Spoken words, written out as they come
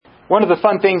One of the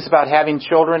fun things about having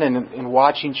children and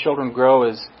watching children grow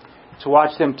is to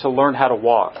watch them to learn how to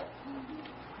walk.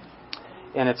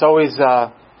 And it's always,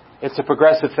 it's a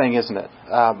progressive thing, isn't it?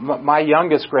 My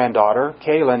youngest granddaughter,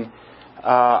 Kaylin,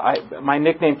 my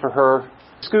nickname for her,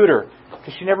 Scooter,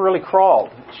 because she never really crawled.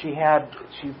 She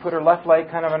put her left leg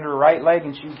kind of under her right leg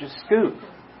and she would just scoot.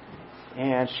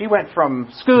 And she went from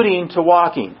scooting to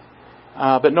walking.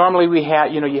 But normally we had,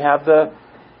 you have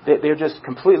they're just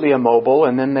completely immobile,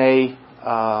 and then they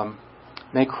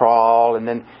crawl, and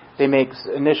then they make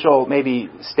initial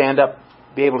maybe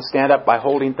be able to stand up by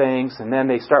holding things, and then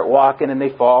they start walking and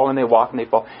they fall and they walk and they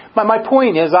fall. But my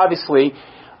point is, obviously,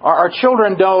 our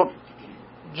children don't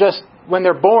just when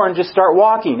they're born just start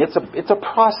walking. It's a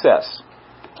process.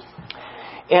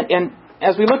 And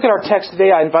as we look at our text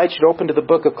today, I invite you to open to the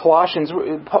book of Colossians.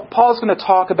 Paul's going to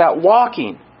talk about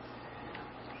walking.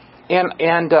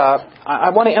 And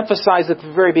I want to emphasize at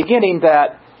the very beginning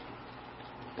that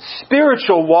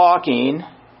spiritual walking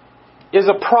is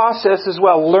a process as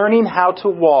well. Learning how to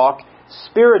walk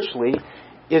spiritually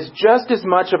is just as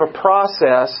much of a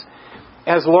process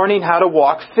as learning how to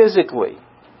walk physically.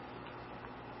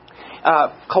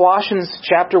 Colossians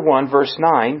chapter 1, verse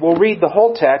 9. We'll read the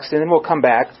whole text and then we'll come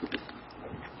back.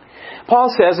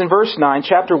 Paul says in verse 9,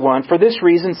 chapter 1, "For this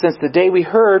reason, since the day we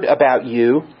heard about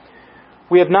you,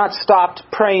 we have not stopped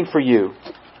praying for you.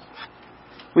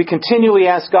 We continually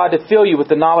ask God to fill you with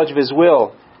the knowledge of His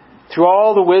will, through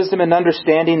all the wisdom and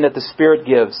understanding that the Spirit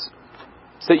gives,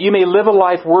 so that you may live a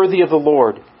life worthy of the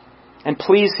Lord, and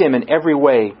please Him in every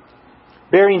way,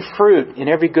 bearing fruit in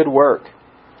every good work,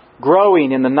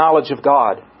 growing in the knowledge of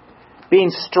God, being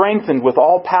strengthened with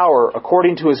all power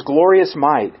according to His glorious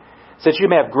might, so that you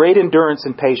may have great endurance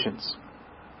and patience,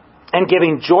 and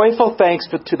giving joyful thanks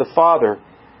to the Father,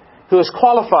 who has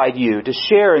qualified you to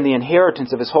share in the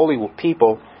inheritance of His holy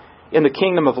people in the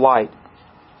kingdom of light.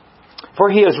 For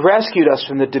He has rescued us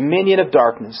from the dominion of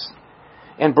darkness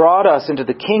and brought us into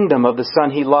the kingdom of the Son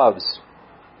He loves,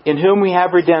 in whom we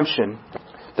have redemption,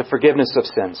 the forgiveness of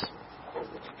sins."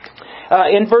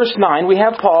 In verse 9, we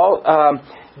have Paul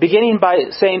beginning by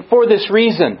saying, "For this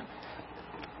reason."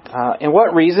 And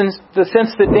what reasons?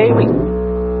 Since the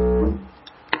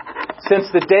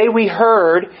day we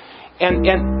heard, and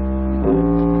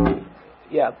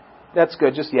yeah, that's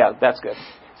good. That's good.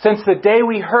 Since the day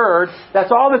we heard,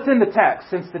 that's all that's in the text.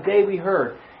 Since the day we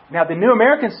heard. Now, the New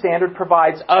American Standard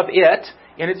provides "of it,"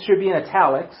 and it should be in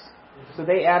italics. So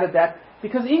they added that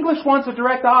because English wants a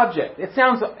direct object. It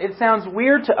sounds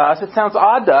weird to us. It sounds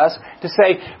odd to us to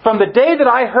say, "From the day that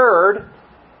I heard."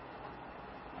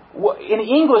 In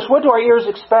English, what do our ears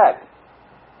expect?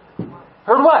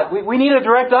 Heard what? We need a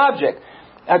direct object.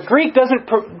 Greek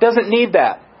doesn't need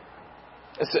that.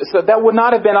 So that would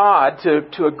not have been odd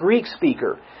to a Greek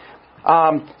speaker.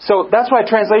 So that's why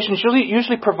translations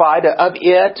usually provide "of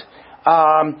it."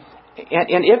 And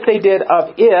if they did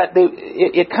 "of it,"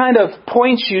 it kind of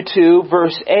points you to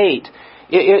verse 8.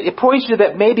 It points you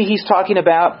that maybe he's talking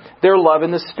about their love in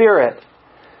the Spirit.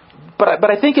 But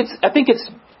I think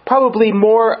it's probably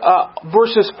more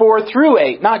verses 4 through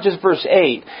 8, not just verse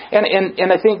 8.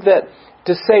 And I think that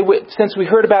to say, since we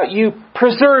heard about you,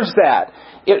 preserves that.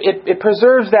 It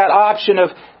preserves that option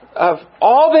of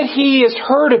all that he has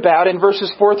heard about in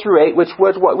verses 4 through 8, which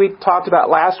was what we talked about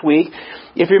last week.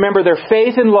 If you remember, their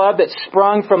faith and love that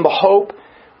sprung from the hope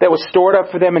that was stored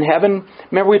up for them in heaven.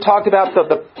 Remember, we talked about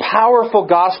the powerful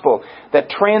gospel that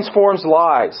transforms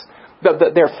lives.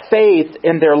 Their faith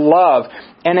and their love.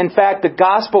 And in fact, the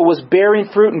gospel was bearing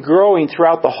fruit and growing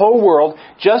throughout the whole world,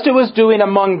 just as it was doing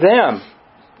among them.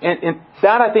 And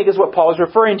that, I think, is what Paul is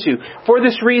referring to. For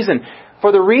this reason,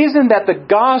 for the reason that the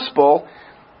gospel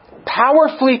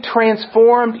powerfully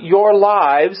transformed your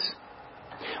lives,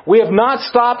 we have not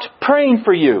stopped praying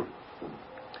for you.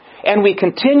 And we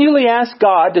continually ask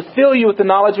God to fill you with the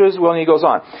knowledge of His will. And he goes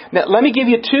on. Now, let me give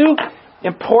you two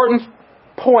important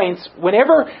points.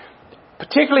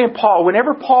 Particularly in Paul,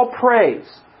 whenever Paul prays,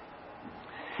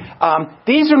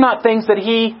 these are not things that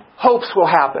he hopes will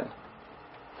happen.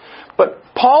 But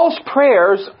Paul's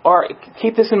prayers are,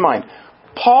 keep this in mind,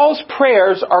 Paul's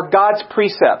prayers are God's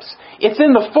precepts. It's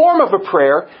in the form of a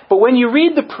prayer, but when you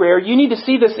read the prayer, you need to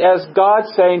see this as God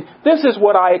saying, "This is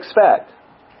what I expect."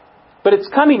 But it's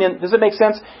coming in, does it make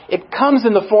sense? It comes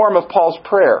in the form of Paul's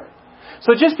prayer.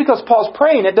 So just because Paul's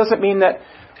praying, it doesn't mean that,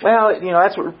 well,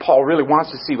 that's what Paul really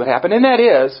wants to see what happened. And that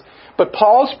is, but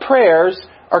Paul's prayers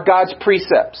are God's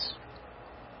precepts.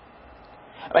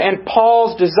 And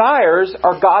Paul's desires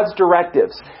are God's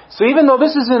directives. So even though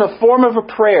this is in a form of a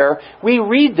prayer, we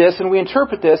read this and we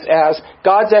interpret this as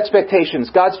God's expectations,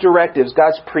 God's directives,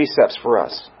 God's precepts for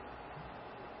us.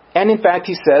 And in fact,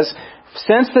 he says,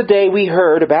 since the day we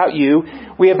heard about you,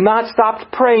 we have not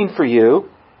stopped praying for you.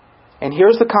 And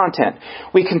here's the content.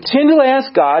 We continually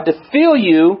ask God to fill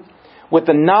you with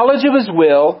the knowledge of His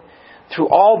will through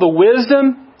all the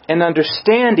wisdom and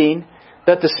understanding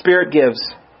that the Spirit gives.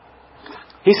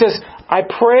 He says, I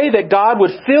pray that God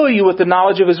would fill you with the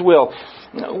knowledge of His will.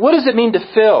 What does it mean to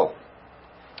fill?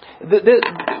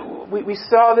 We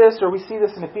saw this, or we see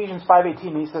this in Ephesians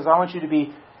 5:18. He says, I want you to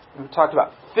be, we talked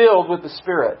about, filled with the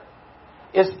Spirit.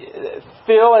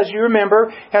 Fill, as you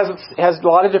remember, has a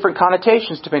lot of different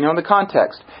connotations depending on the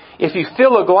context. If you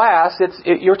fill a glass,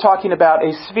 you're talking about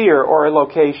a sphere or a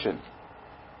location.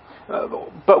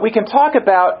 But we can talk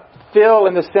about fill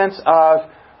in the sense of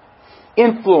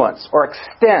influence or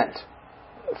extent.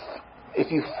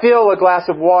 If you fill a glass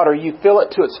of water, you fill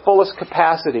it to its fullest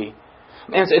capacity.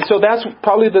 And so that's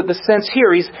probably the sense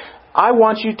here. I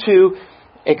want you to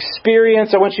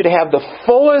experience, I want you to have the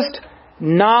fullest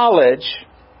knowledge.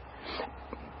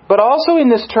 But also in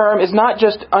this term is not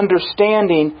just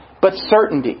understanding, but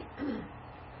certainty.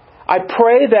 I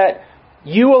pray that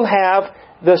you will have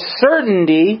the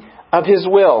certainty of His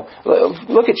will.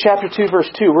 Look at chapter 2, verse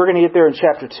 2. We're going to get there in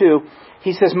chapter 2.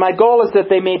 He says, my goal is that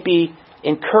they may be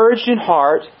encouraged in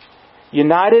heart,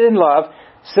 united in love,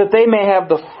 so that they may have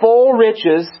the full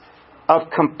riches of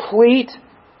complete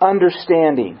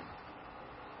understanding.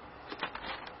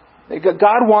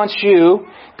 God wants you,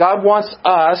 God wants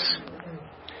us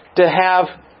to have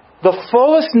the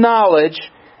fullest knowledge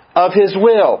of His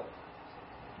will.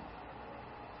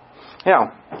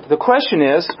 Now, the question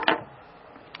is,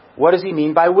 what does He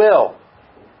mean by will?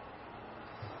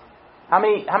 How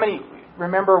many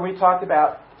remember we talked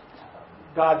about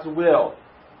God's will?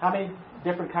 How many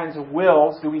different kinds of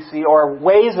wills do we see, or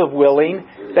ways of willing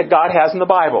that God has in the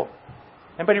Bible?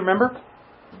 Anybody remember?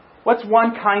 What's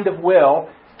one kind of will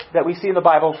that we see in the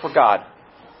Bible for God?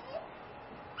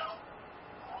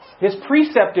 His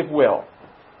preceptive will.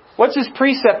 What's His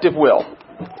preceptive will?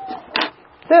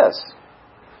 This.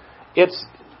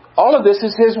 All of this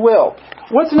is His will.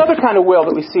 What's another kind of will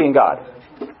that we see in God?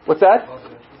 What's that?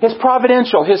 His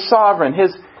providential, His sovereign,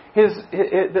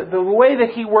 the way that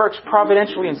He works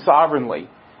providentially and sovereignly,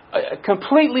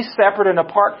 completely separate and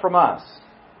apart from us.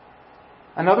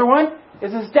 Another one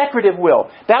is His decorative will,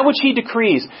 that which He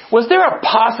decrees. Was there a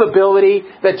possibility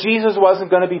that Jesus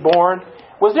wasn't going to be born?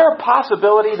 Was there a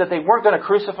possibility that they weren't going to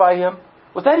crucify Him?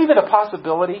 Was that even a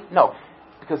possibility? No,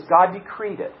 because God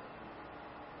decreed it.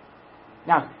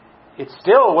 Now, it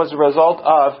still was a result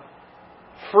of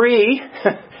free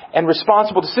and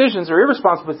responsible decisions or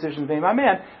irresponsible decisions made by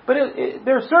man. But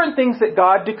there are certain things that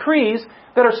God decrees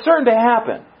that are certain to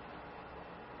happen.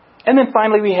 And then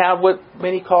finally we have what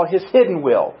many call His hidden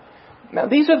will. Now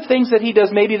these are the things that He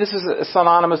does. Maybe this is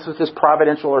synonymous with His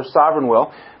providential or sovereign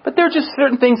will. But they're just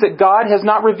certain things that God has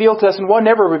not revealed to us and will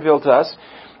never reveal to us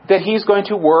that He's going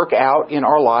to work out in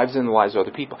our lives and the lives of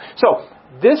other people. So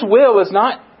this will is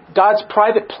not God's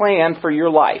private plan for your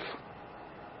life.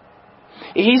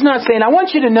 He's not saying, I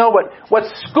want you to know what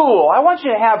school. I want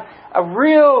you to have a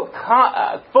real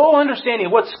full understanding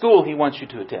of what school He wants you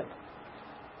to attend.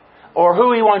 Or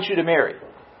who He wants you to marry.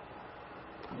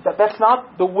 That's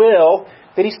not the will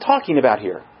that He's talking about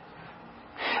here.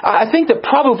 I think that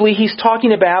probably He's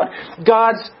talking about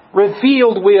God's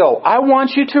revealed will. I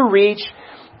want you to reach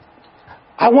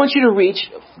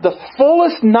the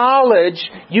fullest knowledge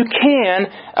you can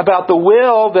about the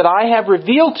will that I have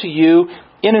revealed to you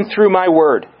in and through my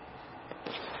Word.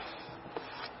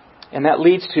 And that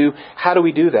leads to, how do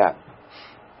we do that?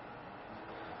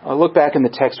 Look back in the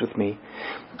text with me.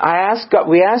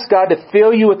 We ask God to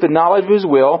fill you with the knowledge of His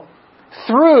will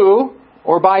through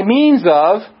or by means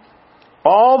of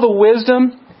all the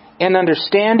wisdom and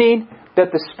understanding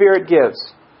that the Spirit gives.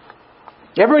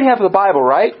 Everybody have the Bible,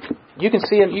 right? You can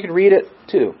see it, you can read it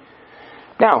too.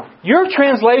 Now, your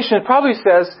translation probably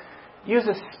says,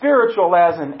 uses spiritual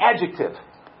as an adjective.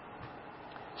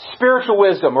 Spiritual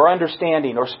wisdom or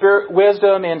understanding, or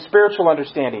wisdom and spiritual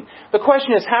understanding. The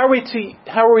question is, how are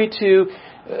we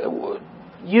to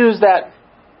use that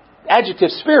adjective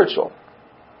spiritual?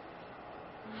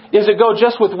 Does it go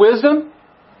just with wisdom?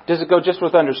 Does it go just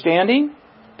with understanding?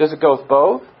 Does it go with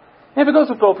both? And if it goes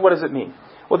with both, what does it mean?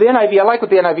 Well, the NIV, I like what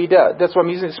the NIV does. That's what I'm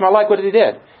using. I like what it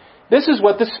did. This is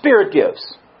what the Spirit gives.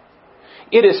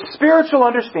 It is spiritual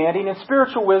understanding and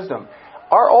spiritual wisdom.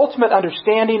 Our ultimate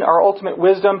understanding, our ultimate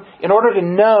wisdom, in order to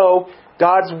know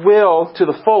God's will to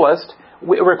the fullest,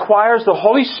 it requires the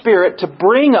Holy Spirit to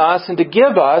bring us and to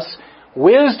give us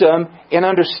wisdom and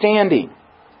understanding.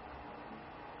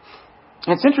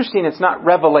 And it's interesting, it's not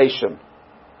revelation.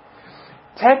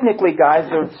 technically, guys,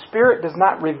 the Spirit does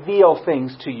not reveal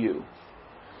things to you.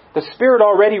 The Spirit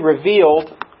already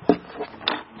revealed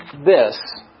this.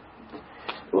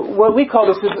 What we call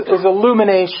this is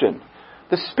illumination.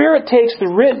 The Spirit takes the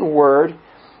written Word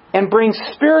and brings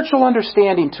spiritual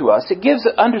understanding to us. It gives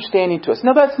understanding to us.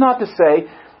 Now, that's not to say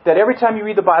that every time you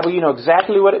read the Bible, you know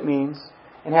exactly what it means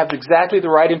and have exactly the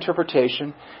right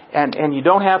interpretation, and you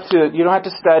don't have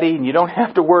to study and you don't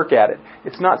have to work at it.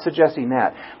 It's not suggesting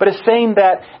that. But it's saying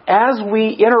that as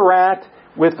we interact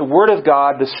with the Word of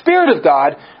God, the Spirit of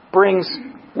God brings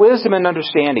wisdom and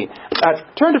understanding.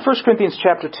 Turn to 1 Corinthians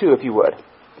chapter 2, if you would.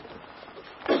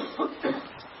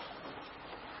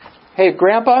 Hey,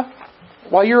 Grandpa,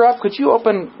 while you're up, could you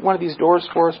open one of these doors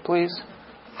for us, please?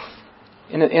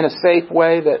 In a safe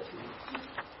way that...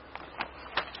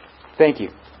 Thank you.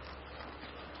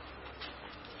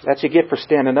 That's what you get for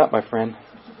standing up, my friend.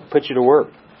 Put you to work.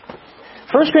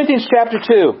 1 Corinthians chapter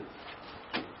 2.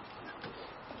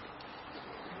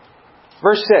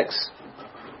 Verse 6.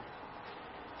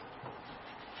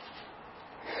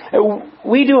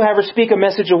 We do, however, speak a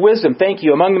message of wisdom, thank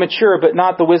you, among the mature, but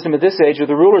not the wisdom of this age or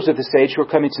the rulers of this age who are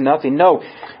coming to nothing. No,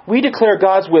 we declare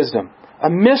God's wisdom, a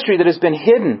mystery that has been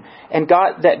hidden and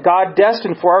that God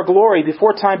destined for our glory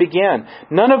before time began.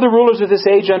 None of the rulers of this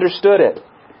age understood it.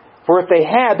 For if they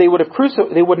had, they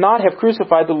would not have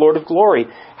crucified the Lord of glory.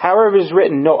 However, it is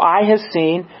written, no eye has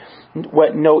seen,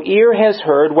 what no ear has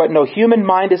heard, what no human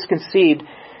mind has conceived,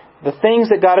 the things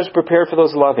that God has prepared for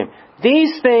those who love Him.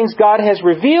 These things God has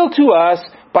revealed to us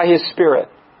by His Spirit.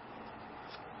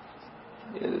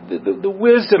 The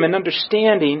wisdom and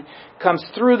understanding comes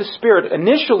through the Spirit,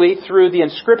 initially through the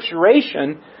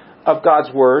inscripturation of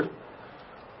God's Word,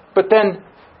 but then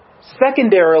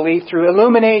secondarily through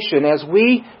illumination. As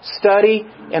we study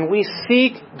and we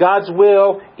seek God's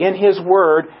will in His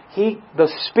Word,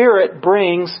 the Spirit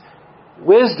brings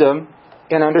wisdom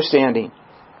and understanding.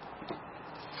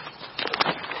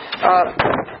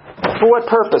 For what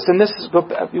purpose? And this is,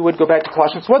 you would go back to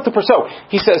Colossians. So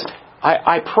he says,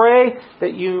 I pray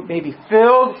that you may be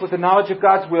filled with the knowledge of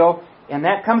God's will, and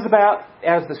that comes about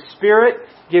as the Spirit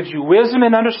gives you wisdom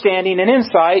and understanding and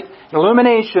insight and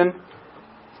illumination.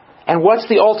 And what's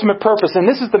the ultimate purpose? And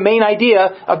this is the main idea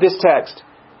of this text.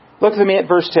 Look with me at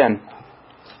verse 10.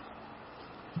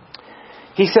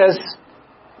 He says,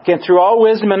 again, through all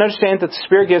wisdom and understanding that the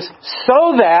Spirit gives,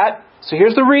 so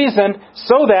here's the reason,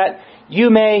 so that you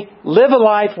may live a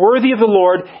life worthy of the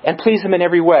Lord and please Him in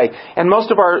every way. And most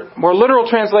of our more literal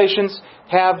translations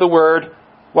have the word,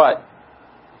 what?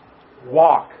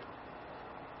 Walk.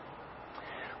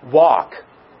 Walk.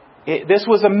 This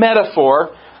was a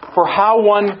metaphor for how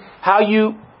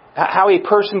a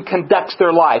person conducts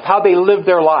their life, how they live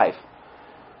their life.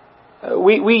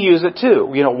 We use it too.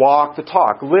 Walk the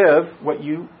talk. Live what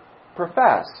you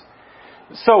profess.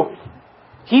 So,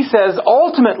 he says,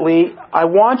 ultimately, I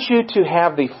want you to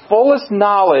have the fullest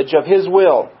knowledge of His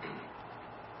will.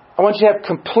 I want you to have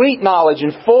complete knowledge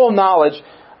and full knowledge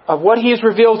of what He has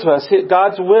revealed to us,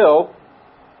 God's will.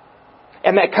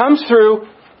 And that comes through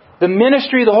the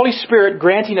ministry of the Holy Spirit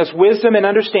granting us wisdom and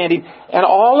understanding. And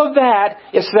all of that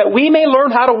is so that we may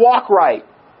learn how to walk right.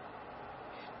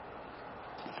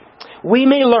 We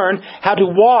may learn how to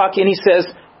walk, and he says,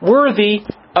 worthy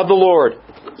of the Lord.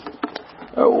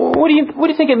 What do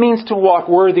you think it means to walk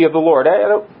worthy of the Lord?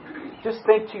 Just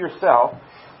think to yourself.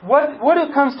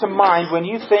 What comes to mind when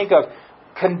you think of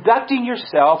conducting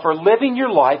yourself or living your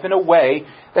life in a way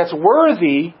that's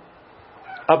worthy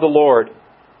of the Lord?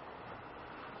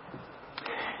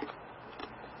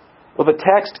 Well, the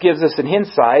text gives us an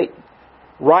insight.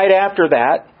 Right after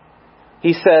that,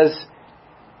 he says,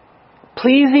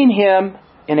 pleasing Him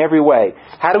in every way.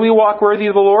 How do we walk worthy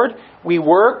of the Lord? We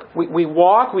work, we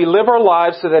walk, we live our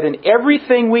lives so that in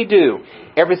everything we do,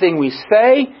 everything we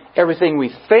say, everything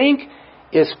we think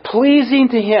is pleasing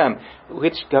to Him.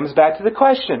 Which comes back to the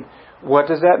question, what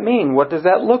does that mean? What does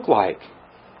that look like?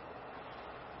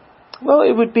 Well,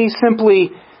 it would be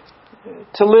simply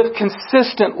to live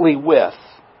consistently with,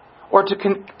 or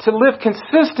to live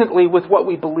consistently with what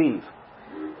we believe.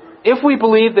 If we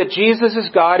believe that Jesus is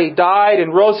God, He died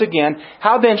and rose again,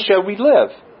 how then shall we live?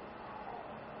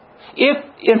 If,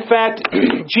 in fact,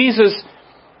 Jesus,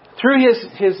 through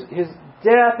His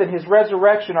death and His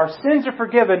resurrection, our sins are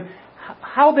forgiven,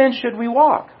 how then should we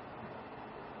walk?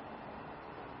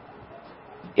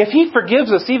 If He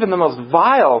forgives us even the most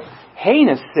vile,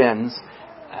 heinous sins,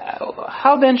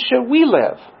 how then should we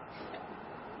live?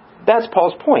 That's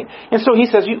Paul's point. And so he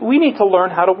says, we need to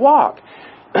learn how to walk.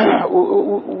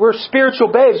 We're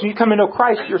spiritual babes. When you come to know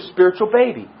Christ, you're a spiritual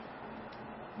baby.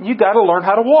 You've got to learn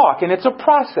how to walk, and it's a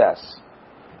process.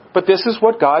 But this is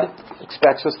what God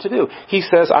expects us to do. He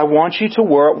says, I want you to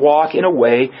walk in a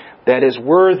way that is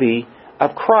worthy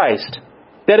of Christ,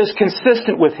 that is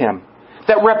consistent with Him,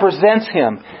 that represents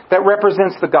Him, that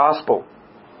represents the gospel.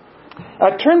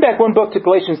 Turn back one book to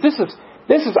Galatians. This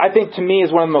is, I think, to me,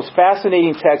 is one of the most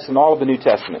fascinating texts in all of the New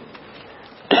Testament.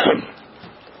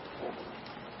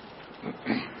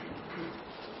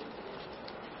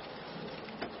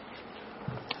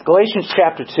 Galatians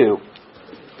chapter 2,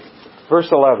 verse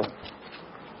 11.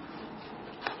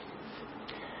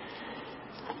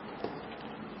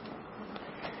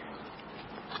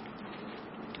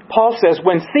 Paul says,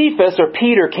 when Cephas or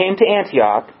Peter came to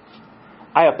Antioch,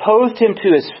 I opposed him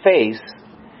to his face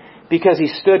because he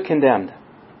stood condemned.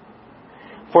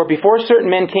 For before certain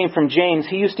men came from James,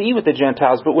 he used to eat with the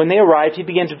Gentiles, but when they arrived, he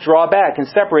began to draw back and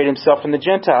separate himself from the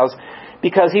Gentiles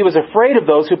because he was afraid of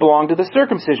those who belonged to the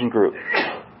circumcision group.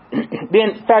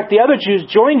 In fact, the other Jews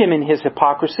joined him in his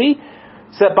hypocrisy,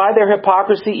 so that by their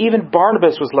hypocrisy even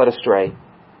Barnabas was led astray.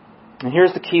 And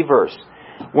here's the key verse.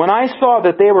 When I saw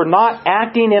that they were not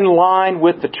acting in line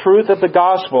with the truth of the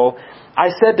gospel, I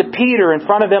said to Peter in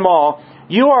front of them all,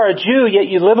 you are a Jew, yet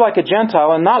you live like a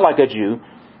Gentile and not like a Jew.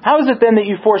 How is it then that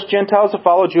you force Gentiles to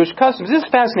follow Jewish customs? This is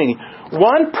fascinating.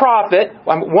 One prophet,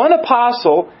 one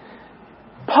apostle,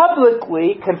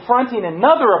 publicly confronting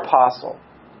another apostle.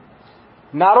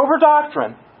 Not over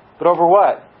doctrine, but over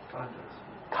what?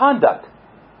 Conduct.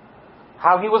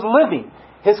 How he was living.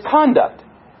 His conduct.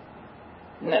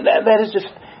 That is just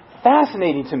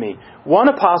fascinating to me. One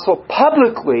apostle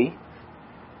publicly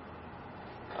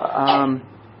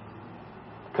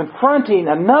confronting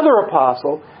another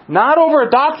apostle, not over a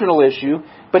doctrinal issue,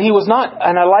 but he was not,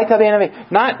 and I like how they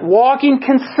animate, not walking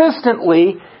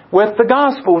consistently with the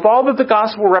gospel, with all that the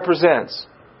gospel represents.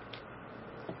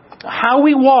 How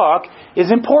we walk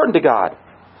is important to God.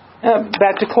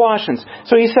 Back to Colossians.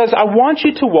 So he says, I want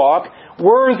you to walk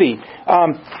worthy.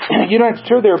 You don't have to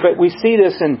turn there, but we see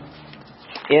this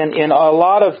in a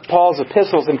lot of Paul's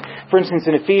epistles. And for instance,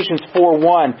 in Ephesians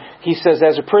 4:1, he says,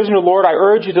 as a prisoner of the Lord, I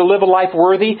urge you to live a life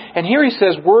worthy. And here he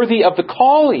says, worthy of the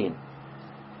calling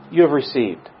you have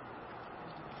received.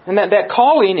 And that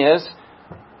calling is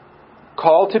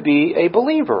called to be a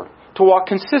believer, to walk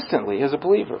consistently as a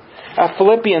believer.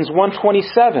 Philippians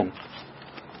 1:27.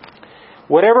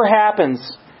 Whatever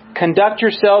happens, conduct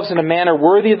yourselves in a manner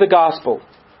worthy of the gospel.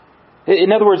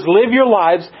 In other words, live your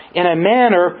lives in a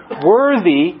manner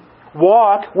worthy,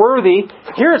 walk worthy,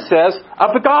 here it says,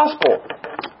 of the gospel.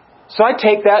 So I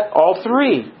take that all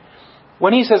three.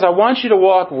 When he says, I want you to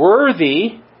walk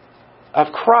worthy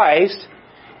of Christ,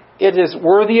 it is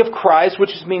worthy of Christ,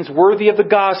 which means worthy of the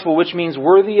gospel, which means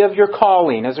worthy of your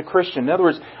calling as a Christian. In other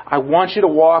words, I want you to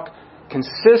walk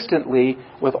consistently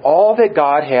with all that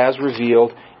God has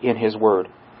revealed in His Word.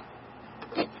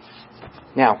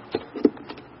 Now,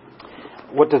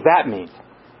 what does that mean?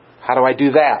 How do I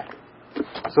do that?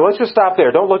 So let's just stop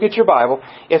there. Don't look at your Bible.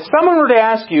 If someone were to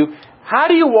ask you, how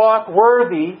do you walk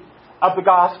worthy of the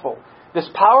gospel? This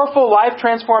powerful,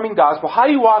 life-transforming gospel, how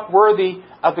do you walk worthy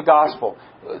of the gospel?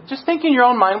 Just think in your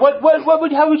own mind,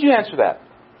 how would you answer that?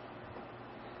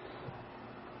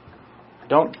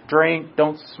 Don't drink,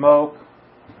 don't smoke.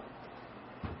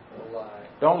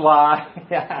 Don't lie.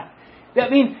 Yeah. I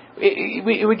mean,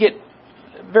 we get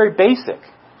very basic.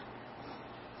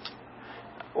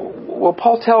 Well,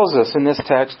 Paul tells us in this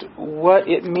text what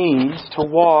it means to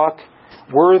walk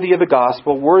worthy of the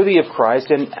gospel, worthy of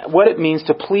Christ, and what it means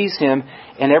to please Him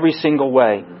in every single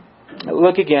way.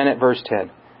 Look again at verse 10.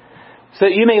 So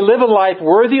that you may live a life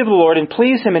worthy of the Lord and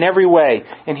please Him in every way.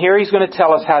 And here he's going to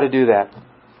tell us how to do that.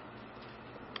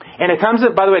 And it comes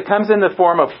in the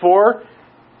form of four.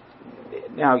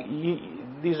 Now,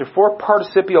 these are four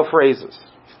participial phrases.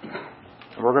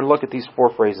 And we're going to look at these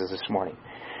four phrases this morning.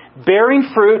 Bearing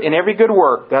fruit in every good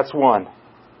work, that's one.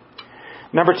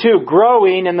 Number two,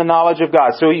 growing in the knowledge of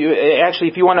God. So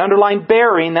if you want to underline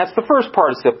bearing, that's the first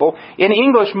participle. In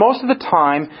English, most of the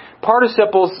time,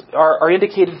 participles are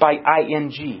indicated by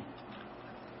ing.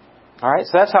 Alright,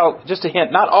 so that's how, just a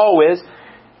hint, not always,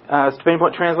 depending on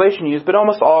what translation you use, but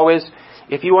almost always,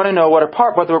 if you want to know what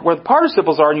the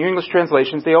participles are in your English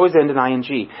translations, they always end in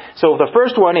ing. So the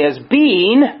first one is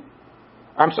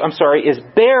is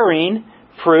bearing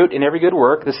fruit in every good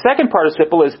work. The second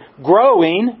participle is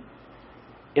growing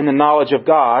in the knowledge of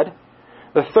God.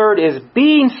 The third is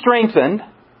being strengthened,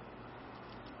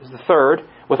 is the third,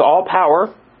 with all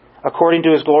power, according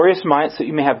to His glorious might, so that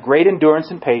you may have great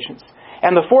endurance and patience.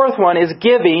 And the fourth one is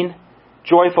giving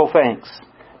joyful thanks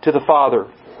to the Father,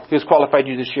 who has qualified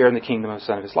you to share in the kingdom of the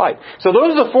Son of His light. So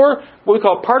those are the four, what we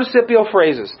call participial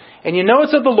phrases. And you know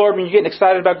it's of the Lord when you're getting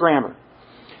excited about grammar.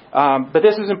 But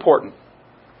this is important.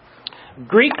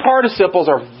 Greek participles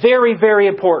are very, very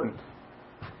important.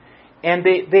 And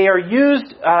they are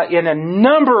used in a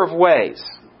number of ways.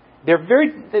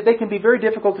 They can be very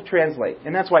difficult to translate.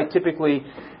 And that's why typically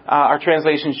our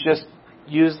translations just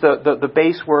use the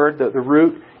base word, the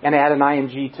root, and add an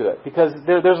ing to it. Because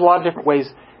there's a lot of different ways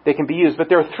they can be used. But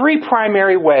there are three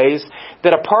primary ways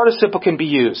that a participle can be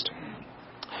used.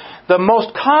 The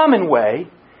most common way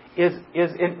is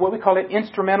in what we call an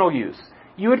instrumental use.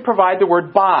 You would provide the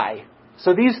word by.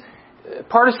 So these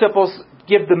participles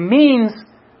give the means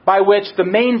by which the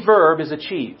main verb is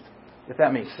achieved, if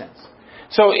that makes sense.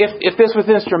 So if this was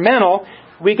instrumental,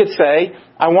 we could say,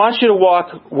 I want you to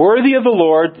walk worthy of the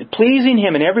Lord, pleasing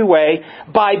Him in every way,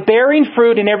 by bearing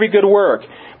fruit in every good work,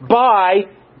 by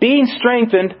being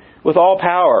strengthened with all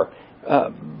power,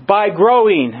 by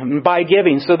growing, by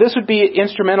giving. So this would be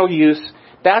instrumental use.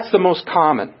 That's the most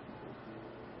common.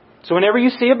 So whenever you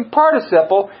see a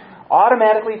participle,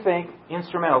 automatically think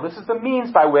instrumental. This is the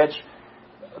means by which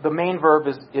the main verb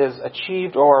is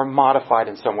achieved or modified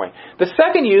in some way. The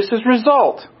second use is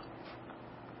result.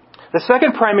 The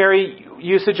second primary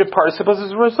usage of participles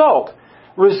is result.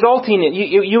 Resulting in.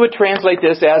 You would translate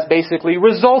this as basically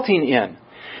resulting in.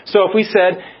 So if we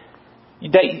said,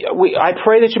 I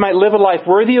pray that you might live a life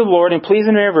worthy of the Lord and pleasing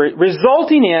in every,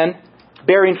 resulting in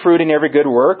bearing fruit in every good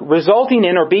work, resulting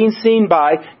in or being seen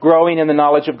by growing in the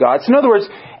knowledge of God. So in other words,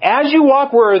 as you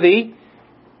walk worthy,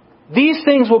 these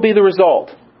things will be the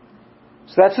result.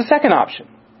 So that's the second option.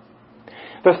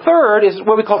 The third is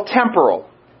what we call temporal.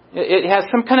 It has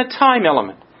some kind of time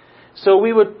element. So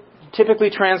we would typically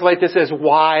translate this as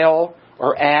while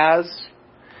or as.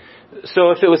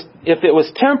 So if it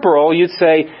was temporal, you'd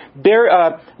say,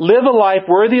 live a life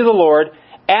worthy of the Lord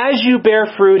as you bear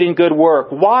fruit in good work,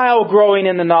 while growing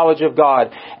in the knowledge of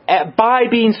God, by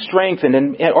being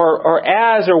strengthened, or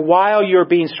as or while you're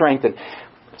being strengthened.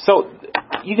 So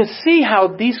you can see how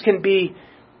these can be,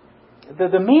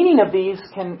 the meaning of these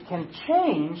can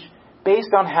change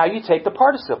based on how you take the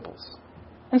participles.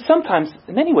 And sometimes,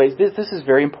 in many ways, this is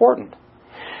very important.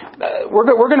 We're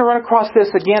going to run across this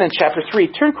again in chapter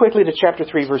 3. Turn quickly to chapter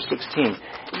 3, verse 16.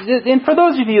 And for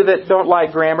those of you that don't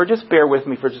like grammar, just bear with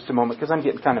me for just a moment, because I'm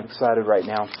getting kind of excited right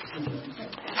now.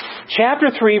 Chapter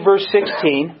 3, verse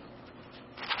 16.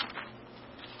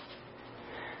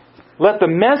 Let the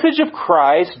message of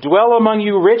Christ dwell among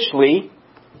you richly.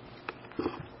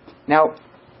 Now,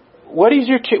 what is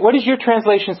your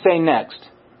translation saying next?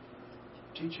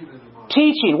 Teaching and admonishing.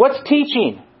 Teaching. What's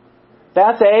teaching?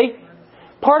 That's a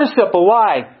participle.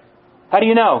 Why? How do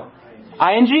you know?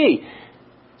 ING.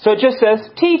 So it just says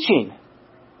teaching.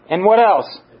 And what else?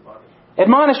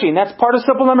 Admonishing. That's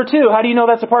participle number 2. How do you know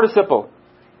that's a participle?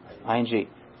 ING.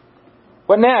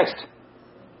 What next?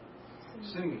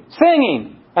 Singing.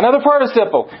 Singing. Another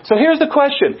participle. So here's the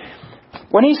question.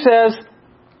 When he says,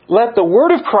 let the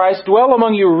word of Christ dwell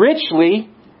among you richly,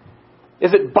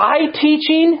 is it by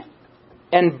teaching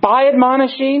and by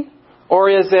admonishing? Or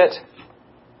is it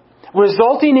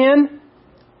resulting in,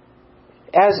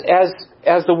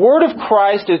 as the word of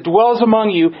Christ dwells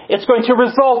among you, it's going to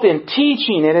result in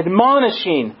teaching and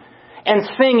admonishing and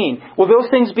singing. Will those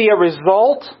things be a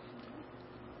result?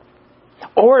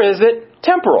 Or is it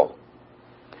temporal?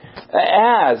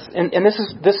 And this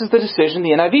is the decision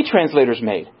the NIV translators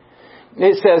made.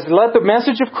 It says, let the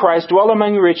message of Christ dwell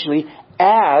among you richly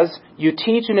as you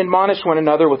teach and admonish one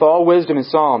another with all wisdom and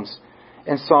psalms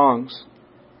and songs,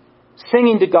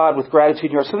 singing to God with gratitude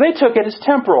in your heart. So they took it as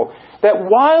temporal. That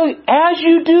as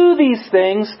you do these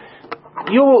things,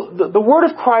 the word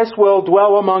of Christ will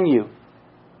dwell among you.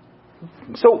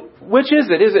 So which is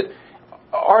it?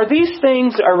 Are these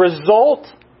things a result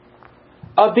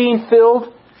of being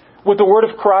filled with the word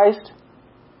of Christ?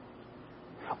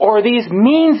 Or are these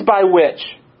means by which?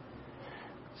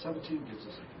 17 gives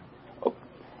us a hint.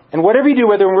 And whatever you do,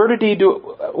 whether in word or deed,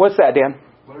 what's that, Dan?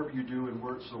 Whatever you do in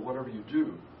word, so whatever you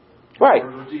do. Right.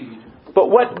 Word or deed. But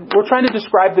what we're trying to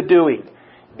describe the doing.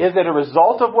 Is it a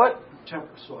result of what?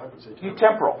 So I would say temporal.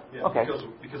 Temporal. Yeah, okay.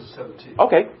 Because of 17.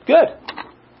 Okay, good.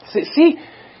 See,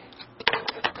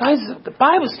 guys,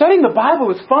 studying the Bible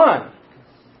is fun.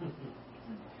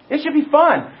 It should be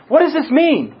fun. What does this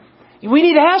mean? We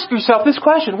need to ask yourself this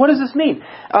question. What does this mean?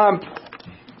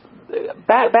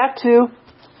 Back to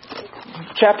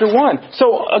chapter 1.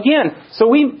 So again,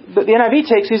 the NIV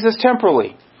takes these as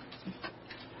temporally.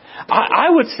 I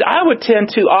would tend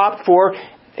to opt for,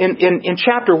 in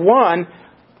chapter 1,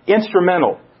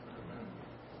 instrumental.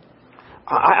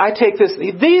 I take this.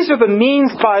 These are the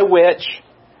means by which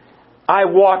I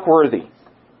walk worthy.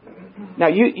 Now,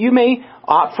 you may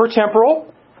opt for temporal.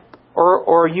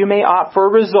 or you may opt for a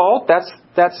result.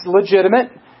 That's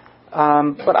legitimate.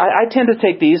 But I tend to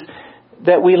take these,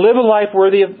 that we live a life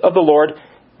worthy of the Lord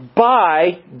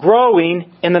by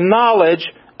growing in the knowledge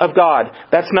of God.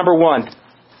 That's number one.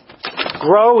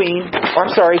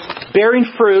 Bearing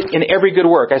fruit in every good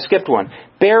work. I skipped one.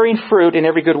 Bearing fruit in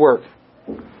every good work.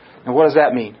 And what does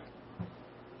that mean?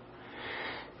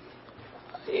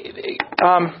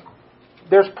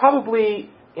 There's probably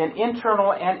an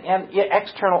internal and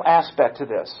external aspect to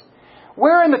this.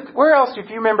 Where else, if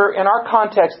you remember, in our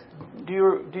context, do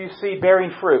you see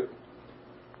bearing fruit?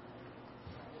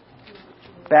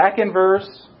 Back in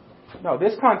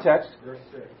this context.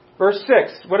 Verse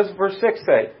 6. What does verse 6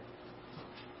 say?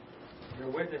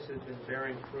 Your witness has been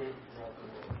bearing fruit.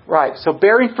 Right. So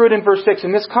bearing fruit in verse 6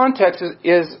 in this context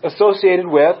is associated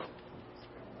with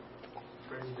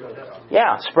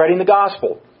spreading the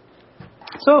gospel.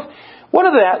 So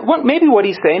maybe what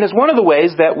he's saying is one of the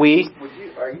ways that we...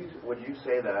 Would you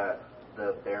say that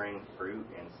the bearing fruit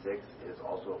in 6 is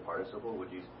also a participle?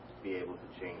 Would you be able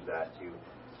to change that to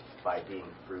by being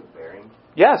fruit bearing?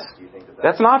 Yes. Do you think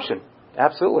that's an option.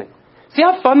 Absolutely. See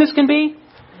how fun this can be?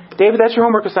 David, that's your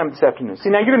homework assignment this afternoon. See,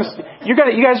 now you guys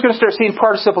are going to start seeing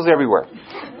participles everywhere.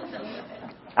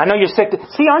 I know you're sick.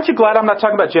 See, aren't you glad I'm not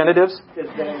talking about genitives? But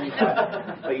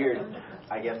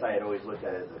I guess I had always looked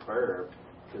at it as a verb,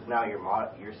 because now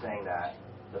you're saying that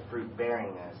the fruit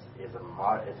bearingness is an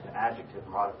adjective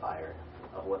modifier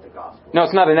of what the gospel is. No,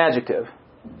 it's not an adjective.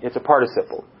 It's a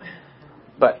participle.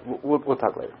 But we'll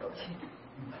talk later.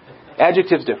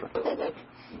 Adjective's different.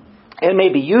 It may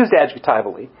be used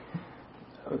adjectively.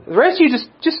 The rest of you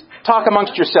just talk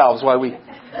amongst yourselves while we...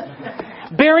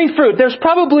 Bearing fruit. There's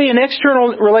probably an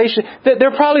external relation.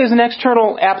 There probably is an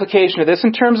external application of this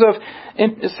in terms of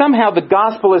somehow the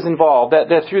gospel is involved.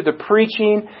 That through the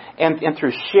preaching and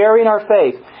through sharing our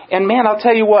faith. And man, I'll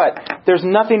tell you what. There's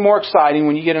nothing more exciting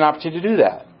when you get an opportunity to do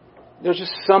that. There's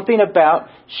just something about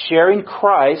sharing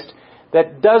Christ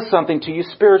that does something to you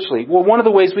spiritually. Well, one of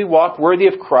the ways we walk worthy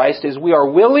of Christ is we are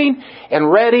willing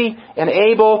and ready and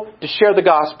able to share the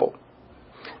gospel.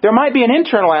 There might be an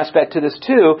internal aspect to this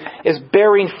too, is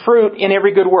bearing fruit in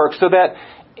every good work, so that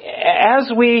as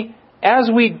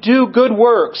we do good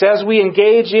works, as we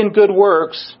engage in good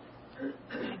works,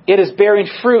 it is bearing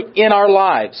fruit in our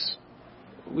lives.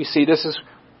 We see this as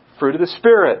fruit of the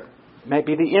Spirit. It might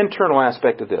be the internal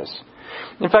aspect of this.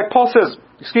 In fact, Paul says,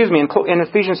 in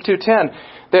Ephesians 2:10,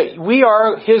 that we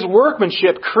are His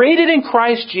workmanship, created in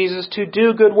Christ Jesus to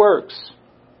do good works.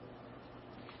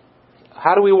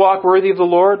 How do we walk worthy of the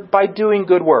Lord? By doing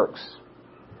good works.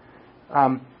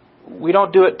 We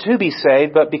don't do it to be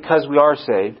saved, but because we are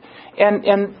saved.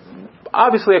 And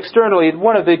obviously, externally,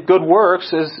 one of the good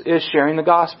works is sharing the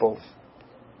gospel.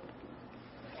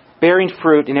 Bearing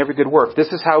fruit in every good work.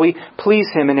 This is how we please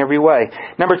Him in every way.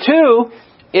 Number 2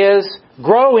 is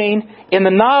growing in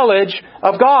the knowledge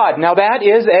of God. Now that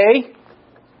is a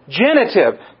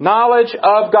genitive. Knowledge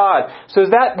of God. So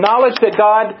is that knowledge that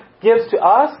God gives to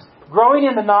us? Growing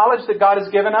in the knowledge that God has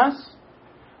given us?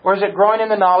 Or is it growing in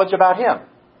the knowledge about Him?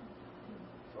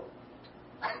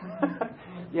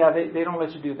 Yeah, they don't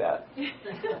let you do that.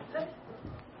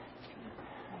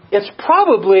 It's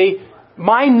probably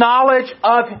my knowledge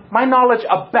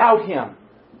about Him.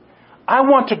 I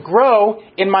want to grow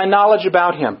in my knowledge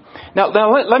about Him. Now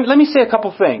let me say a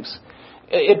couple things.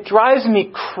 It drives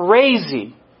me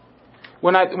crazy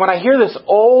when I hear this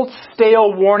old,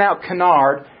 stale, worn-out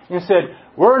canard and said,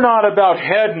 we're not about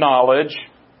head knowledge.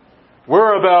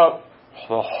 We're about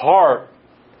the heart.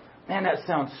 Man, that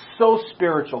sounds so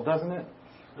spiritual, doesn't it?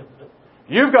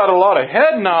 You've got a lot of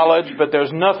head knowledge, but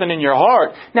there's nothing in your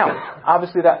heart. Now,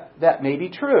 obviously that may be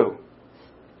true.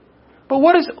 But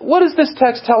what does this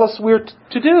text tell us we're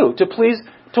to do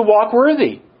to walk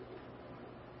worthy?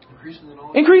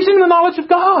 Increasing the knowledge of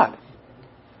God.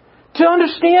 To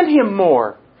understand Him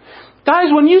more.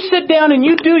 Guys, when you sit down and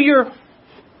you do your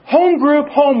home group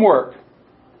homework,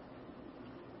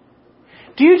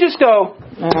 do you just go,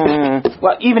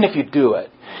 well, even if you do it,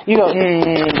 you go,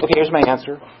 okay, here's my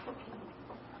answer.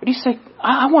 Or do you say,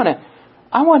 I want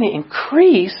to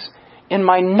increase in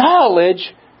my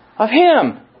knowledge of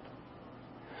Him.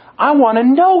 I want to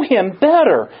know Him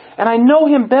better. And I know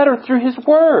Him better through His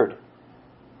Word.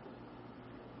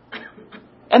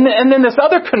 And then this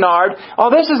other canard,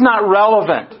 this is not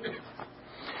relevant.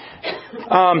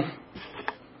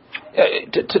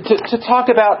 To talk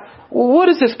about, what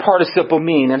does this participle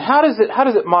mean, and how does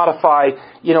it modify,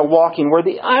 walking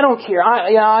worthy? I don't care.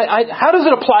 How does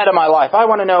it apply to my life? I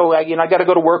want to know. I got to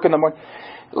go to work in the morning.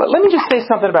 Let me just say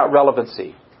something about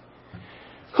relevancy.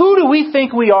 Who do we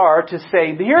think we are to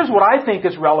say, here's what I think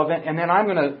is relevant, and then I'm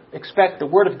going to expect the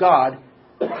Word of God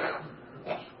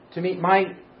to meet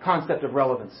my concept of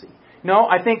relevancy? No,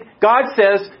 I think God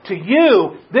says to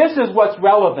you, this is what's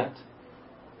relevant.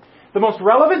 The most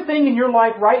relevant thing in your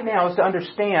life right now is to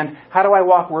understand, how do I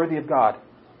walk worthy of God?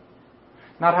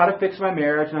 Not how to fix my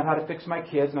marriage, not how to fix my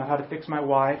kids, not how to fix my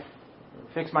wife,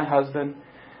 fix my husband.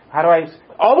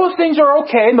 All those things are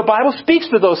okay, and the Bible speaks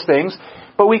to those things,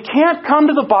 but we can't come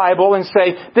to the Bible and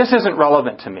say, this isn't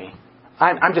relevant to me.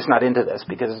 I'm just not into this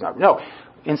because it's not. No.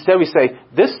 Instead we say,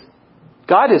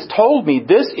 God has told me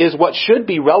this is what should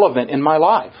be relevant in my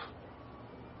life.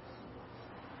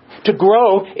 To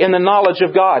grow in the knowledge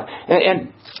of God.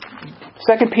 And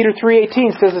 2 Peter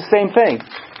 3:18 says the same thing.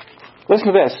 Listen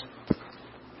to this.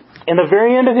 In the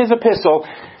very end of his epistle,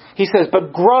 he says,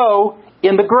 but grow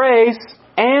in the grace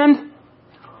and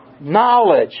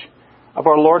knowledge of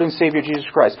our Lord and Savior Jesus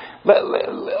Christ.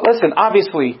 Listen,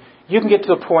 obviously, you can get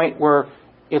to the point where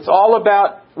it's all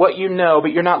about what you know,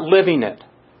 but you're not living it.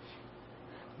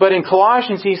 But in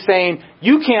Colossians, he's saying,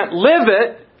 you can't live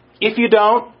it if you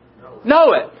don't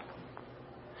know it.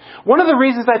 One of the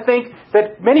reasons I think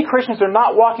that many Christians are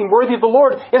not walking worthy of the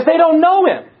Lord is they don't know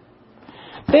Him.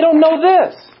 They don't know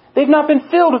this. They've not been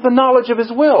filled with the knowledge of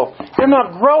His will. They're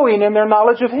not growing in their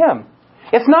knowledge of Him.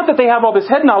 It's not that they have all this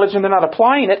head knowledge and they're not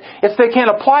applying it. It's they can't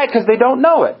apply it because they don't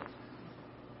know it.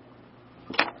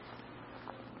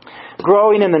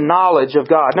 Growing in the knowledge of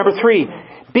God. Number 3,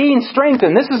 being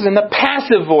strengthened. This is in the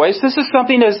passive voice. This is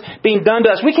something that's being done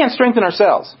to us. We can't strengthen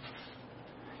ourselves.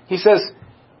 He says,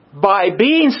 by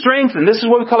being strengthened, this is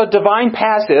what we call a divine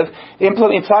passive.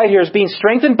 Implied here is being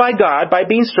strengthened by God, by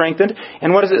being strengthened.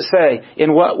 And what does it say?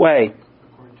 In what way?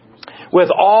 With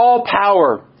all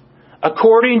power,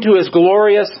 according to His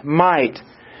glorious might.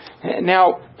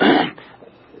 Now,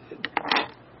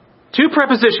 2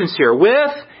 prepositions here.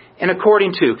 With and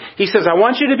according to. He says, I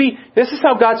want you to be, this is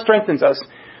how God strengthens us.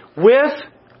 With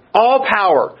all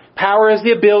power. Power is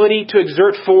the ability to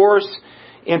exert force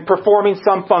in performing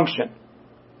some function.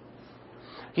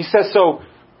 He says, so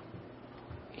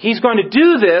He's going to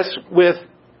do this with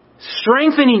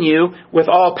strengthening you with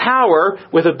all power,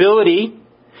 with ability,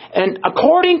 and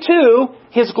according to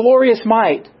His glorious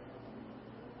might.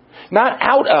 Not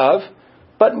out of,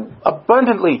 but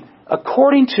abundantly.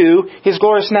 According to His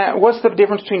glorious might. What's the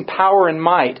difference between power and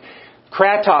might?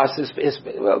 Kratos is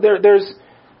well,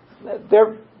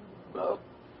 they're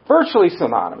virtually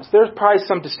synonymous. There's probably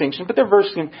some distinction, but they're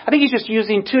virtually. I think he's just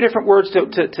using 2 different words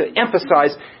to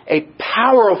emphasize a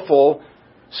powerful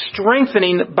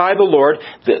strengthening by the Lord.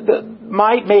 The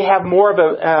might may have more of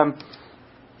a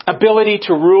ability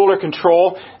to rule or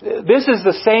control. This is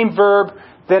the same verb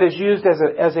that is used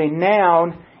as a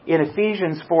noun in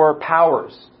Ephesians for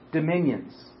powers,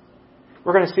 dominions.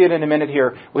 We're going to see it in a minute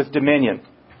here with dominion.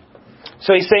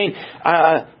 So he's saying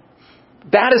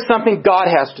that is something God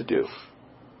has to do.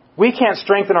 We can't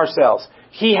strengthen ourselves.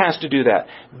 He has to do that.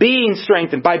 Being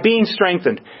strengthened, by being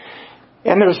strengthened.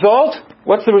 And the result?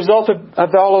 What's the result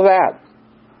of all of that?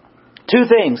 2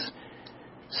 things.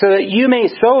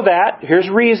 Here's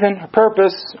reason,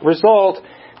 purpose, result,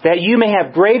 that you may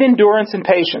have great endurance and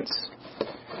patience.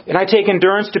 And I take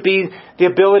endurance to be the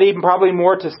ability, probably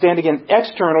more to stand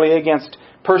externally against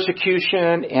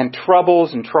persecution and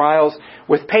troubles and trials,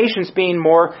 with patience being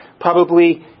more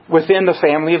probably within the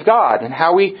family of God and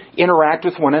how we interact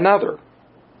with one another.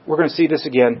 We're going to see this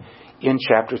again in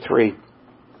chapter 3.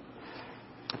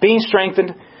 Being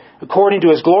strengthened according to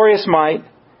His glorious might,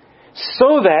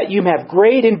 so that you may have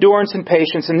great endurance and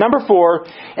patience. And number 4,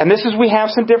 and this is, we have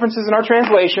some differences in our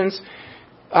translations.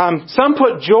 Some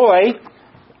put joy,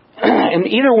 and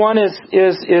either one is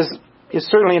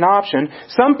certainly an option.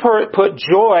 Some put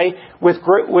joy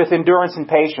with endurance and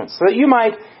patience, so that you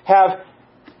might have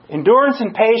endurance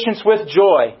and patience with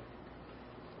joy.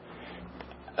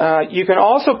 You can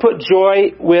also put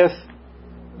joy with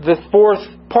the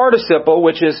 4th participle,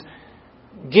 which is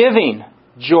giving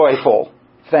joyful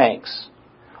thanks,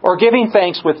 or giving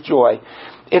thanks with joy.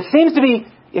 It seems to be,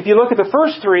 if you look at the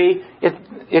first 3,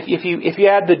 if you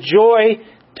add the joy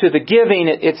to the giving,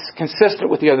 it's consistent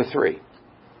with the other 3.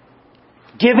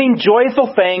 Giving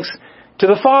joyful thanks to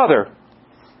the Father.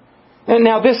 And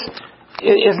now this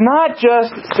is not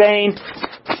just saying,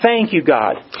 thank you,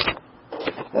 God.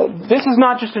 This is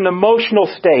not just an emotional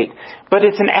state, but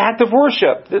it's an act of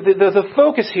worship. The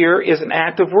focus here is an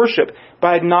act of worship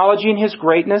by acknowledging His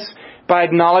greatness, by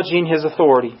acknowledging His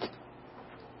authority.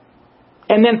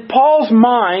 And then Paul's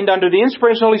mind, under the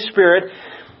inspiration of the Holy Spirit,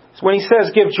 So when he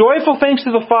says, give joyful thanks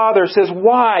to the Father, says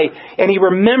why? And he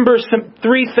remembers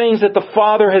three things that the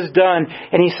Father has done.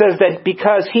 And he says that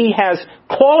because he has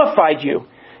qualified you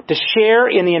to share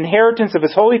in the inheritance of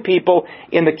his holy people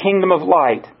in the kingdom of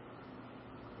light.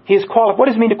 He is qualified. What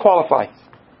does it mean to qualify?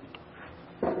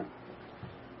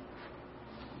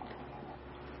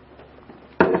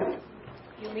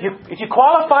 If you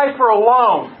qualify for a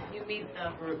loan, You meet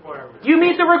the requirements. you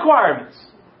meet the requirements.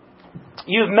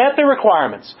 You've met the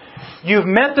requirements. You've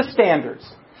met the standards.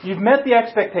 You've met the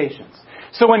expectations.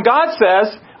 So when God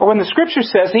says, or when the Scripture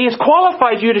says, He has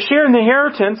qualified you to share in the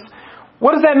inheritance,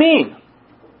 what does that mean?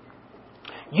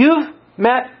 You've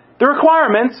met the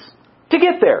requirements to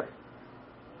get there.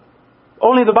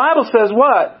 Only the Bible says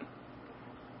what?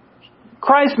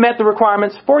 Christ met the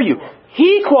requirements for you.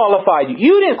 He qualified you.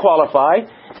 You didn't qualify.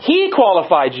 He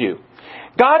qualified you.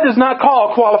 God does not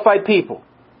call qualified people.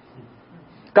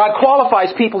 God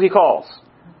qualifies people He calls.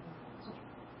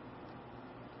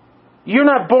 You're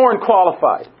not born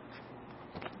qualified.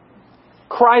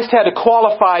 Christ had to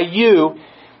qualify you,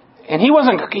 and He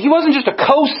wasn't just a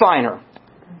co-signer.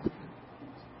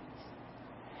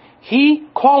 He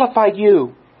qualified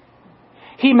you.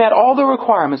 He met all the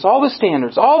requirements, all the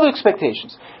standards, all the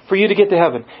expectations for you to get to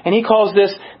heaven. And He calls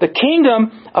this the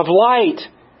kingdom of light.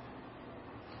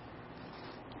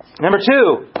 Number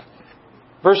 2,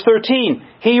 verse 13.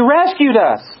 He rescued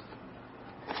us.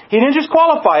 He didn't just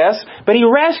qualify us, but He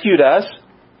rescued us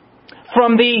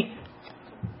from the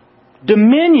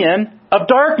dominion of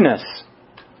darkness.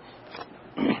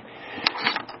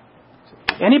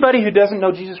 Anybody who doesn't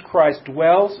know Jesus Christ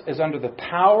dwells as under the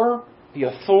power, the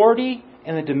authority,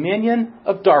 and the dominion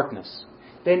of darkness.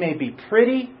 They may be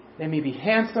pretty, they may be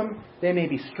handsome, they may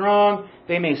be strong,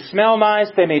 they may smell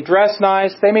nice, they may dress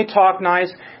nice, they may talk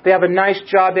nice, they have a nice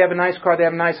job, they have a nice car, they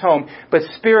have a nice home, but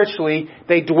spiritually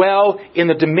they dwell in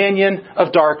the dominion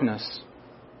of darkness.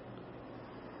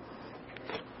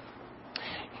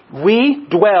 We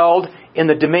dwelled in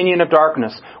the dominion of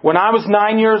darkness. When I was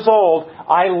 9 years old,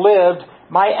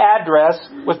 my address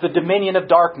was the dominion of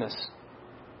darkness.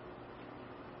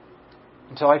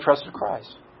 Until I trusted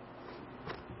Christ.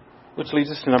 Which leads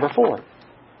us to number 4.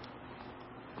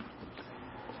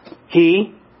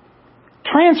 He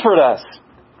transferred us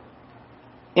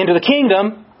into the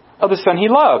kingdom of the Son He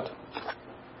loved.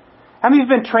 How many of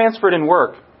you have been transferred in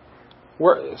work?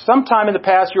 Sometime in the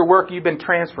past, your work, you've been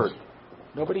transferred.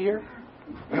 Nobody here?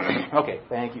 Okay,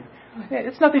 thank you.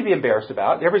 It's nothing to be embarrassed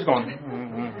about. Everybody's going,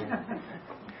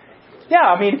 Yeah,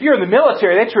 I mean, if you're in the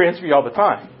military, they transfer you all the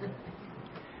time.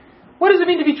 What does it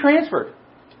mean to be transferred?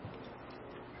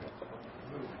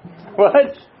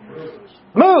 What?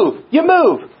 Move. You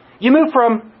move. You move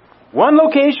from one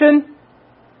location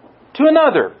to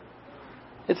another.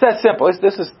 It's that simple.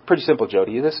 This is pretty simple,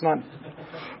 Jody. These aren't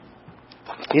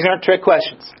trick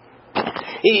questions.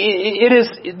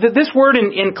 This word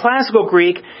in classical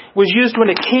Greek was used when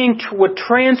a king would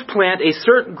transplant a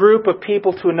certain group of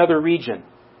people to another region.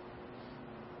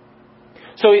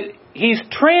 So He's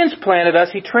transplanted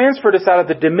us, He transferred us out of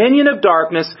the dominion of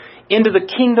darkness into the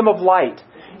kingdom of light.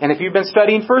 And if you've been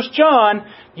studying 1 John,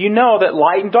 you know that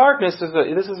light and darkness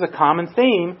this is a common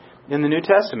theme in the New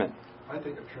Testament. I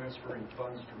think of transferring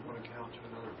funds from one account to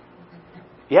another.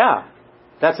 Yeah,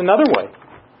 that's another way.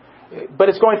 But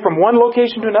it's going from one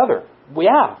location to another.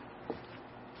 Yeah.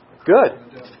 Good.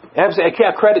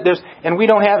 Credit, and we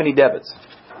don't have any debits.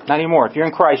 Not anymore. If you're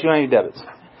in Christ, you don't have any debits.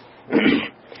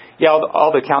 Yeah,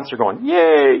 all the accounts are going,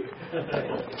 yay!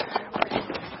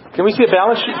 Can we see a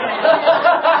balance sheet?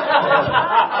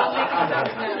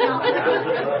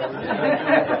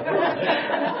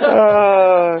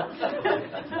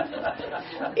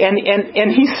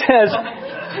 And he says,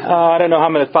 I don't know how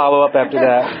I'm going to follow up after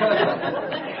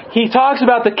that. He talks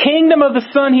about the kingdom of the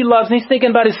Son He loves, and He's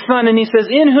thinking about His Son, and He says,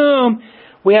 in whom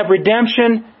we have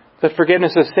redemption, the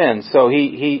forgiveness of sins. So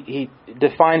he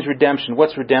defines redemption.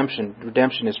 What's redemption?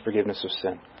 Redemption is forgiveness of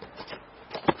sin.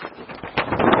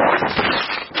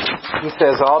 He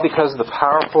says, all because of the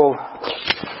powerful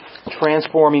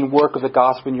transforming work of the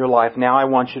gospel in your life, now I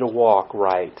want you to walk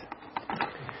right.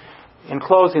 In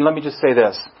closing, let me just say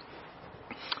this.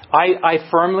 I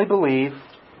firmly believe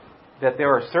that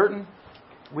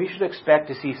we should expect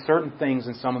to see certain things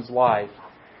in someone's life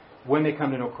when they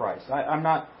come to know Christ.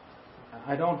 I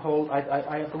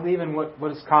believe in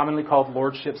what is commonly called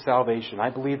lordship salvation. I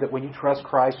believe that when you trust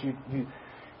Christ,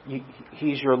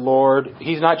 He's your Lord.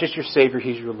 He's not just your Savior,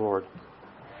 He's your Lord.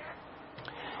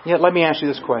 Yet, let me ask you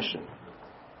this question.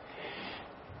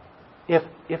 If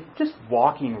just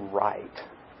walking right,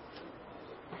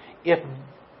 if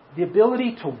the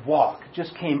ability to walk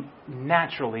just came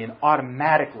naturally and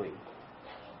automatically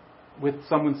with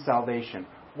someone's salvation,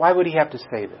 why would he have to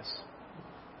say this?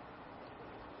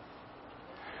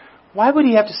 Why would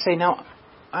he have to say, now,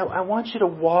 I want you to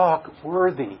walk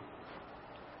worthy?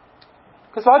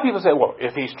 Because a lot of people say, well,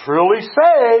 if he's truly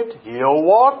saved, he'll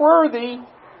walk worthy.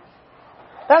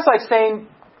 That's like saying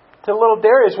to little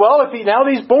Darius, well, now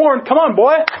that he's born, come on,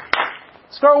 boy,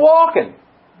 start walking.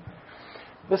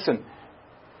 Listen,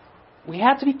 we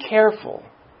have to be careful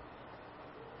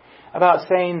about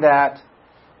saying that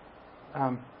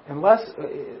unless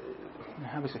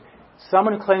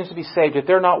someone claims to be saved, if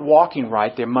they're not walking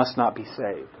right, they must not be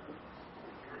saved.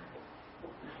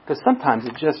 Because sometimes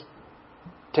it just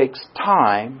takes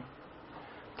time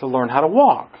to learn how to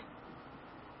walk.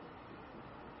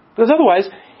 Because otherwise,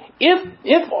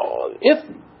 if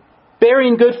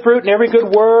bearing good fruit in every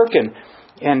good work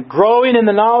and growing in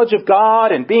the knowledge of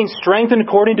God and being strengthened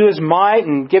according to His might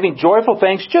and giving joyful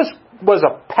thanks just was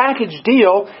a package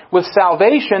deal with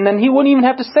salvation, then He wouldn't even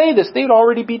have to say this. They'd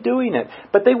already be doing it.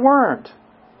 But they weren't.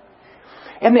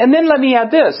 And then let me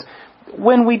add this.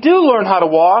 When we do learn how to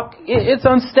walk, it's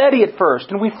unsteady at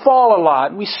first, and we fall a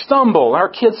lot, and we stumble. Our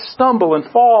kids stumble and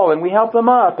fall, and we help them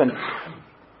up, and then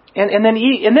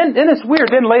it's weird.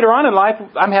 Then later on in life,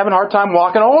 I'm having a hard time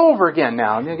walking all over again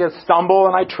now. I get stumble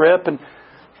and I trip. And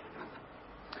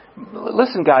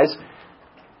listen, guys,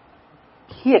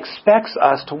 He expects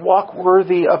us to walk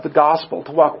worthy of the gospel,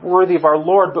 to walk worthy of our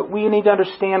Lord. But we need to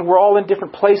understand we're all in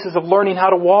different places of learning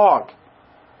how to walk.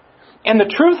 And the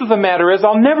truth of the matter is,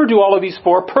 I'll never do all of these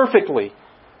four perfectly.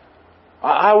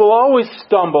 I will always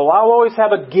stumble. I'll always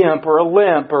have a gimp or a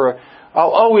limp, or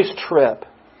I'll always trip.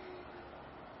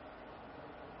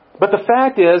 But the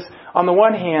fact is, on the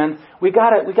one hand, we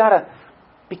gotta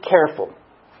be careful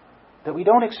that we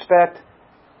don't expect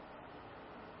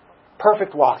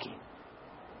perfect walking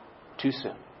too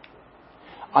soon.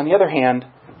 On the other hand,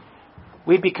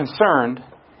 we'd be concerned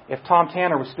if Tom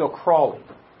Tanner was still crawling.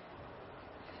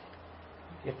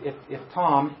 If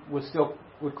Tom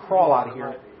would crawl out of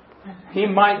here, he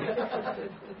might.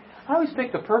 I always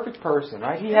pick the perfect person,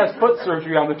 right? He has foot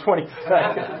surgery on the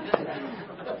 22nd.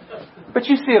 But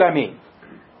you see what I mean.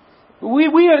 We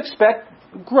would expect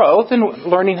growth in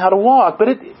learning how to walk, but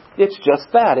it's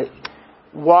just that.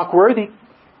 Walk worthy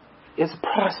is a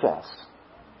process.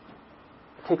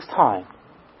 It takes time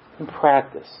and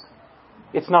practice.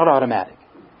 It's not automatic.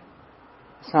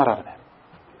 It's not automatic.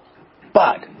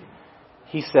 But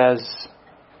He says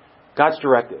God's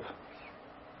directive,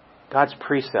 God's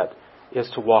precept is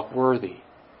to walk worthy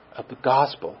of the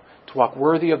gospel, to walk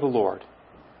worthy of the Lord,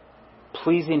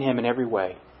 pleasing Him in every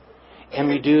way. And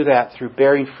we do that through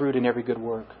bearing fruit in every good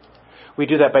work. We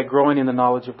do that by growing in the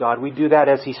knowledge of God. We do that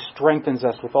as He strengthens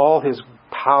us with all His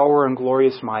power and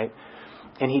glorious might.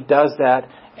 And He does that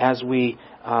as we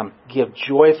give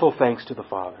joyful thanks to the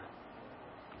Father.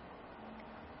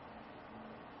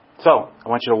 So, I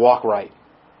want you to walk right.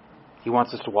 He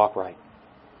wants us to walk right.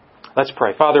 Let's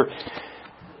pray. Father,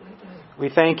 we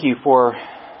thank You for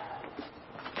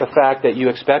the fact that You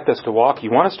expect us to walk.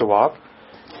 You want us to walk.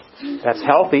 That's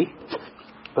healthy.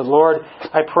 But Lord,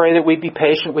 I pray that we'd be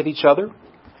patient with each other,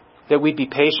 that we'd be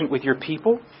patient with Your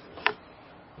people,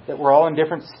 that we're all in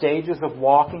different stages of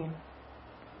walking.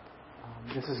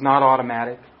 This is not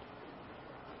automatic.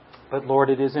 But Lord,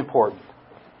 it is important.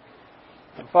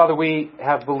 And Father, we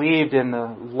have believed in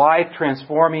the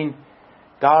life-transforming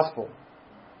gospel.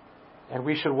 And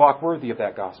we should walk worthy of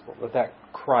that gospel, of that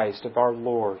Christ, of our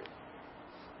Lord.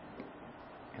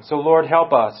 And so, Lord,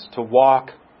 help us to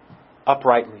walk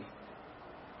uprightly,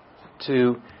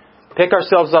 to pick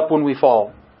ourselves up when we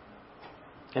fall,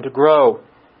 and to grow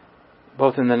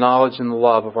both in the knowledge and the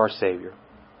love of our Savior.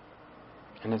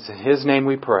 And it's in His name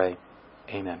we pray.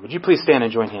 Amen. Would you please stand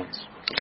and join hands?